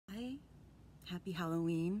Happy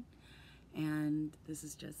Halloween, and this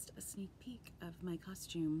is just a sneak peek of my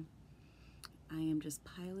costume. I am just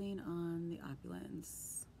piling on the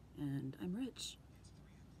opulence, and I'm rich.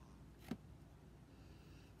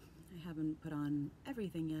 I haven't put on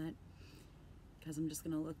everything yet, because I'm just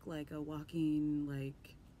gonna look like a walking,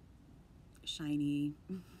 like, shiny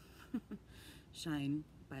shine,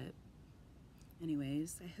 but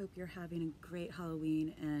anyways, I hope you're having a great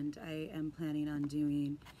Halloween, and I am planning on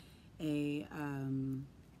doing a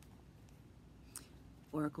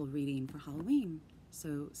oracle reading for Halloween,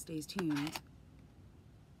 so stay tuned.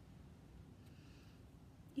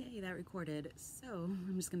 Yay, that recorded. So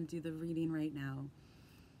I'm just going to do the reading right now.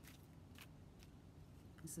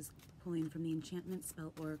 This is pulling from the Enchantment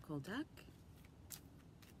Spell Oracle deck.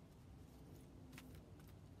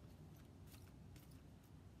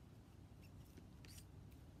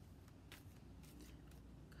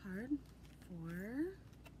 Card for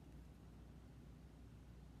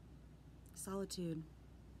Solitude.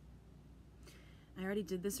 I already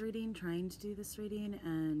did this reading, trying to do this reading,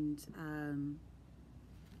 and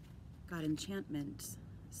got Enchantment.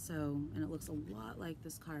 And it looks a lot like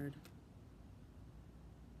this card.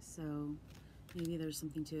 So maybe there's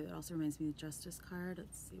something to it. It also reminds me of the Justice card.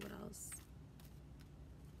 Let's see what else.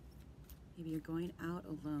 Maybe you're going out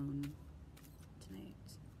alone tonight.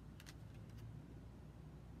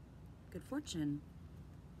 Good fortune.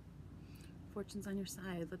 Fortune's on your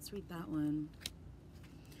side. Let's read that one.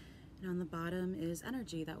 And on the bottom is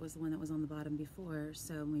energy. That was the one that was on the bottom before.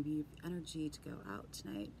 So maybe you have energy to go out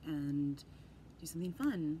tonight and do something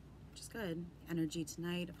fun, which is good. Energy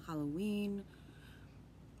tonight of Halloween,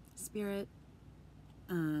 spirit,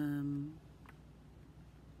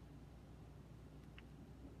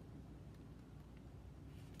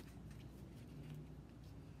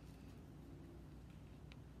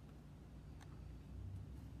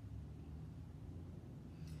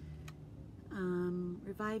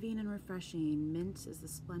 reviving and refreshing. Mint is the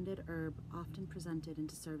splendid herb often presented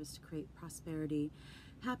into service to create prosperity,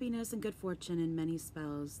 happiness, and good fortune in many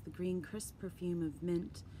spells. The green, crisp perfume of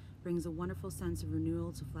mint brings a wonderful sense of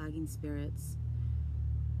renewal to flagging spirits.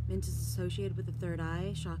 Mint is associated with the third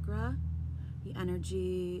eye chakra, the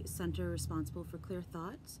energy center responsible for clear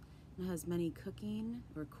thought, and has many cooking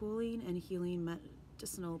or cooling and healing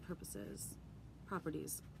medicinal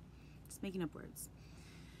properties. Just making up words.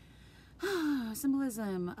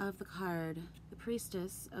 Symbolism of the card. The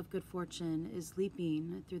priestess of good fortune is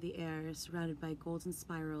leaping through the air, surrounded by golden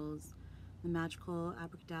spirals, the magical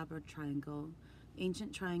abracadabra triangle. The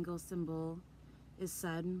ancient triangle symbol is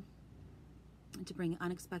said to bring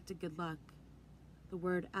unexpected good luck. The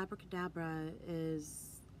word abracadabra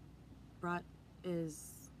is thought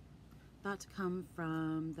to come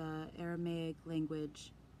from the Aramaic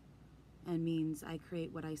language and means I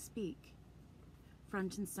create what I speak.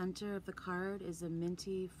 Front and center of the card is a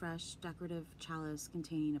minty, fresh, decorative chalice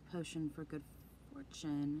containing a potion for good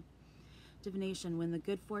fortune. Divination. When the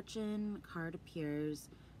good fortune card appears,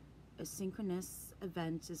 a synchronous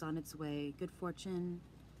event is on its way. Good fortune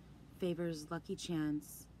favors lucky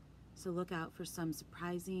chance, so look out for some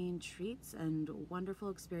surprising treats and wonderful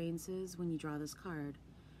experiences when you draw this card.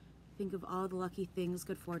 Think of all the lucky things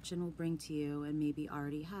good fortune will bring to you and maybe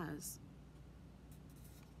already has.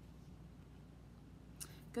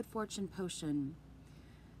 Good fortune potion.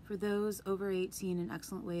 For those over 18, an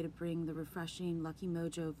excellent way to bring the refreshing lucky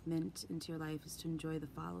mojo of mint into your life is to enjoy the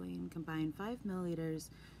following. Combine 5 milliliters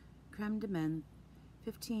creme de menthe,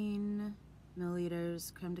 15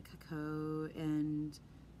 milliliters creme de cacao, and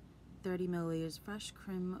 30 milliliters fresh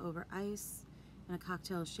cream over ice in a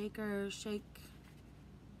cocktail shaker. Shake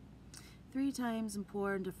 3 times and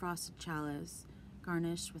pour into frosted chalice.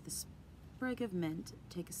 Garnish with a sprig of mint.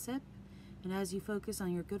 Take a sip. And as you focus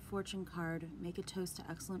on your good fortune card, make a toast to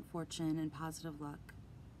excellent fortune and positive luck.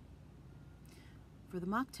 For the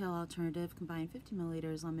mocktail alternative, combine 50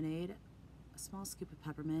 milliliters lemonade, a small scoop of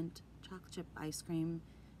peppermint, chocolate chip ice cream,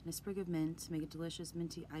 and a sprig of mint to make a delicious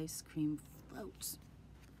minty ice cream float.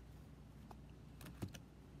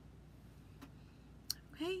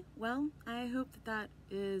 Okay, well, I hope that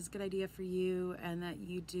is a good idea for you and that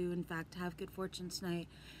you do, in fact, have good fortune tonight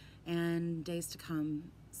and days to come.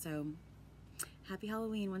 So, happy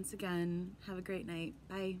Halloween once again. Have a great night.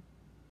 Bye.